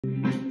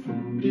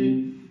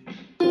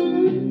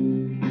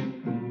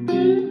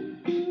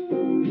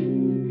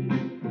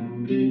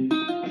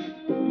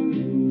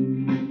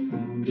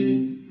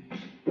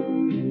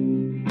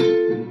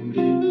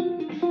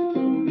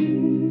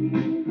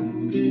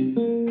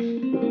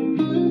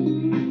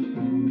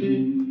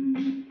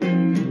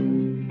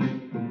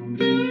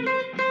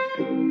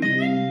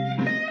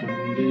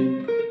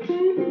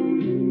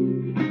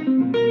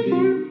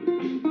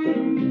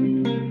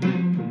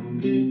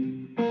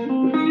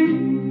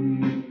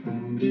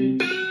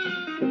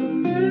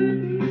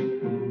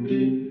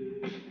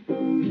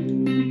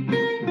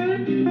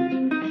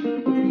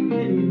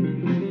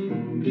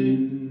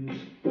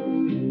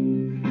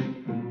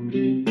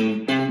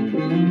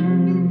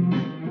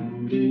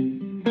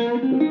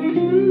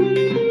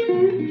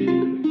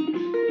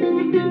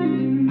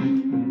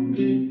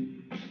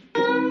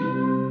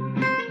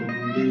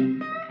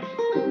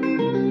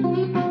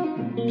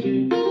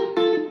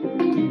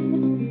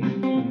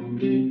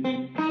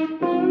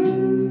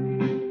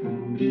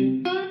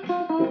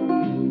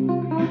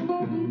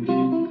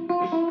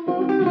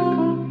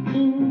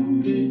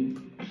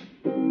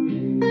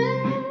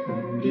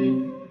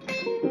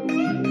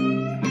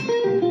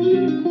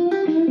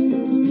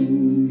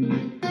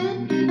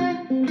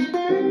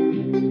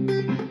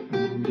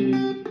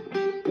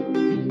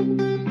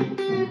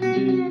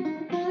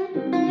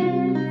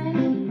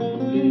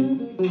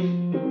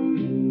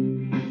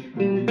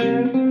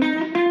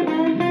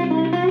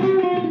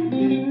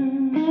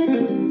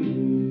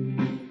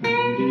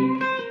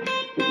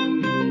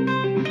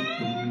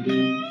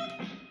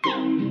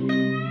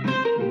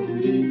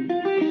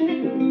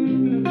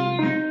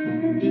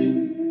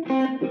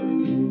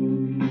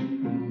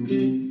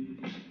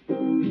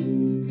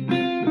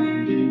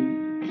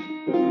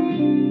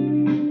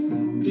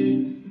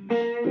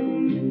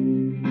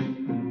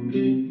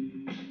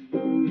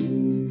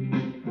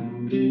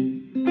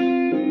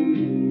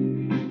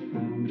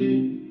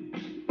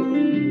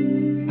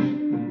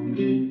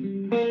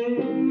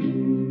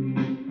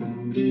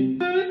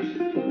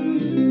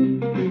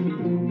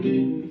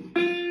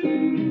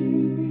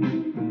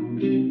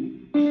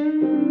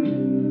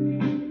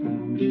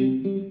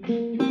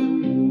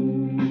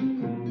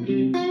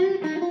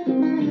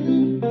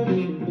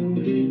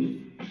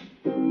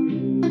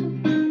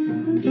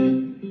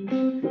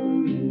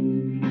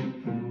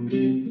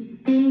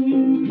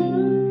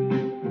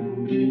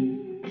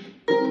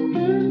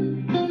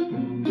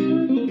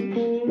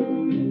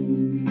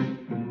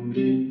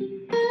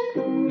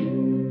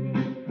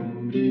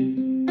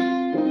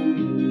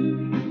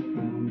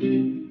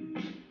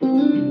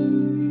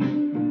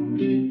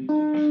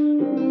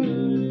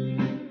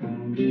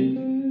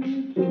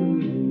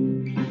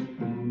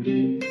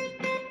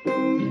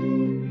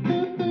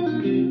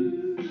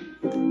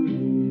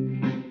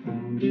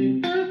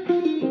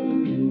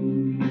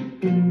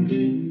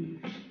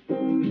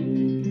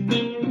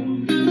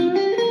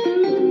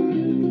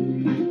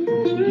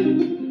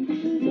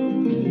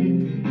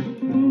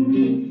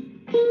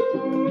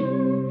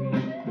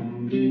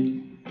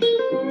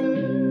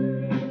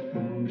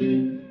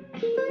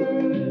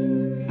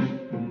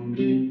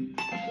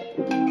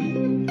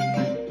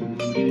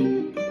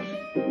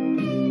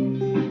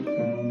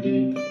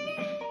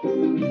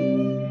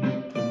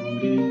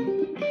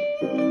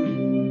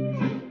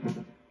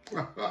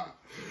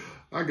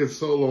I could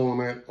solo on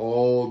that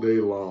all day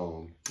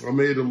long. I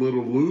made a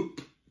little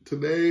loop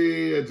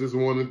today. I just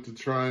wanted to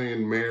try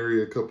and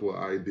marry a couple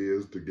of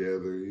ideas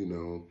together, you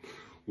know.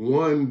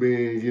 One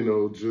being, you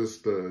know,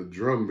 just a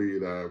drum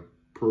beat. I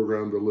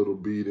programmed a little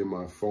beat in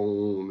my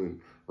phone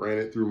and ran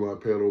it through my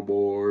pedal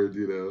board,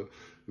 you know.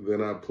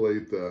 Then I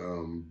played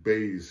the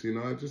bass. You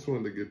know, I just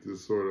wanted to get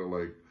this sort of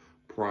like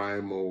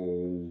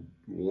primal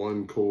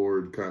one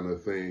chord kind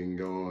of thing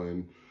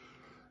going.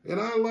 And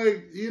I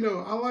like, you know,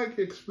 I like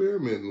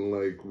experimenting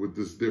like with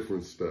this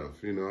different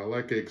stuff. You know, I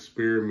like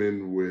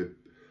experimenting with,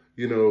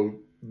 you know,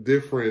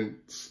 different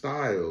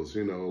styles,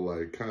 you know,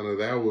 like kind of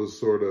that was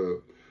sort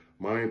of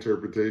my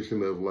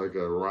interpretation of like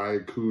a Ry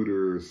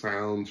Cooder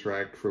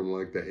soundtrack from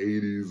like the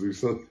 80s or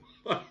something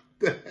like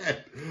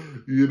that,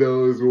 you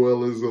know, as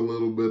well as a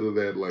little bit of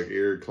that like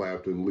Eric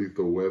Clapton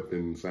Lethal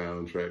Weapon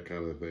soundtrack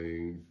kind of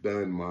thing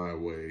done my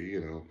way, you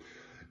know.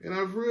 And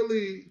I've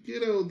really, you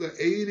know, the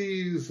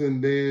 80s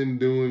and then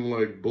doing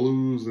like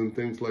blues and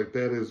things like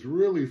that has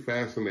really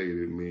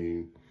fascinated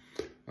me.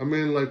 I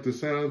mean, like the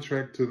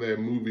soundtrack to that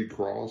movie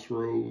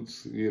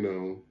Crossroads, you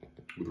know,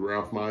 with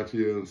Ralph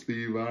Macchio and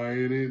Steve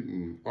Vai in it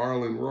and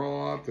Arlen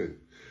Roth and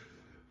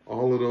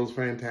all of those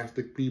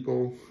fantastic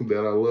people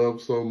that I love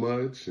so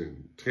much.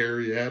 And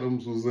Terry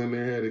Adams was in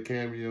there, had a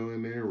cameo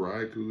in there,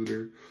 Ry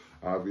Cooder,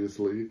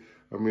 obviously.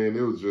 I mean,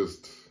 it was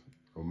just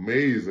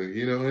amazing,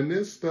 you know, and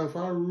this stuff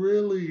I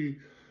really,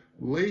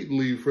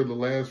 lately for the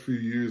last few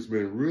years,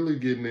 been really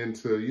getting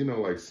into, you know,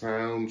 like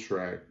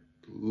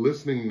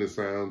listening to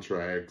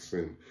soundtracks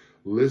and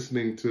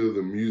listening to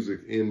the music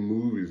in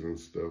movies and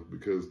stuff,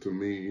 because to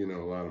me, you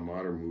know, a lot of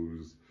modern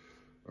movies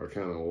are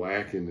kind of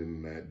lacking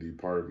in that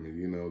department,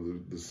 you know,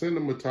 the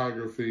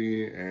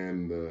cinematography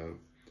and the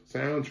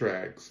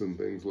soundtracks and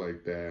things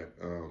like that,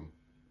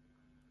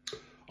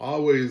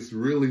 always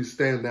really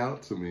stand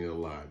out to me a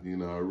lot. You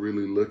know, I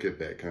really look at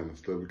that kind of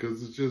stuff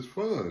because it's just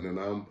fun. And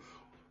I'm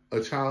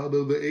a child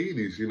of the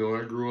 80s. You know,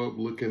 I grew up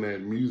looking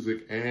at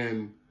music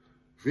and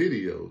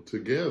video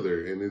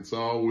together, and it's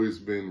always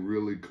been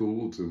really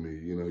cool to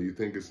me. You know, you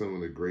think of some of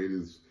the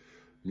greatest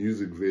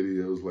music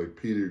videos like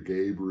Peter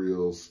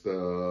Gabriel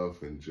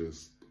stuff and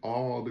just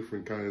all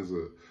different kinds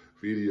of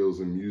videos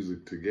and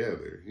music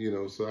together, you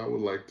know, so I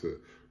would like to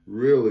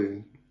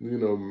really, you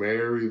know,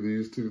 marry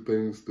these two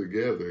things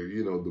together,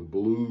 you know, the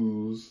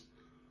blues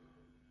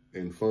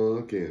and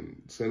funk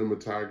and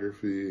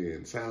cinematography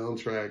and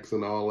soundtracks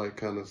and all that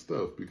kind of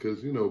stuff,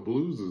 because, you know,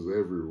 blues is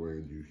everywhere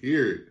and you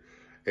hear it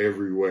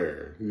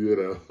everywhere,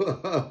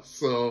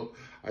 So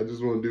I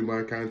just want to do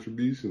my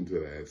contribution to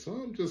that. So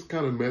I'm just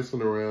kind of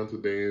messing around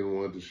today and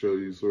wanted to show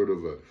you sort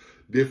of a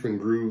different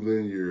groove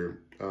than your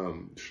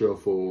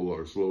shuffle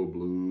or slow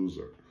blues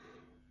or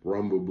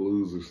rumble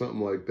blues or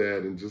something like that,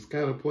 and just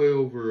kind of play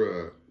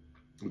over a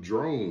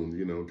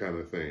drone, kind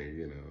of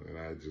thing, and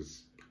I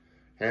just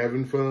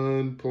having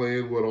fun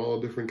playing with all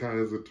different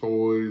kinds of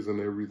toys and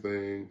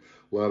everything.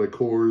 A lot of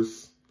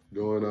chorus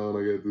going on.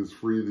 I got this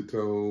free the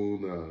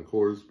tone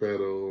chorus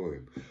pedal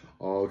and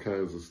all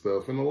kinds of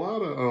stuff. And a lot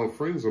of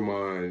friends of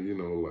mine,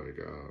 like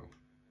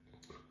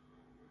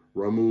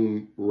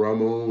Ramon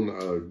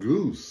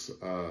Goose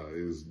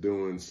is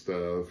doing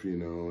stuff,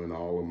 and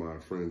all of my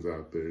friends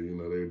out there,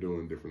 they're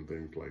doing different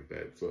things like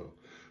that. So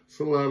it's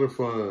a lot of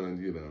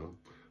fun,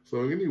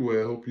 So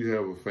anyway, I hope you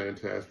have a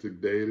fantastic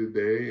day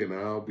today, and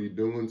I'll be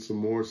doing some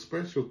more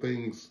special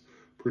things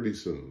pretty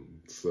soon.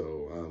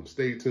 So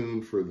stay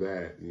tuned for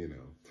that,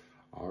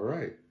 All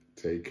right,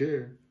 take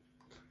care.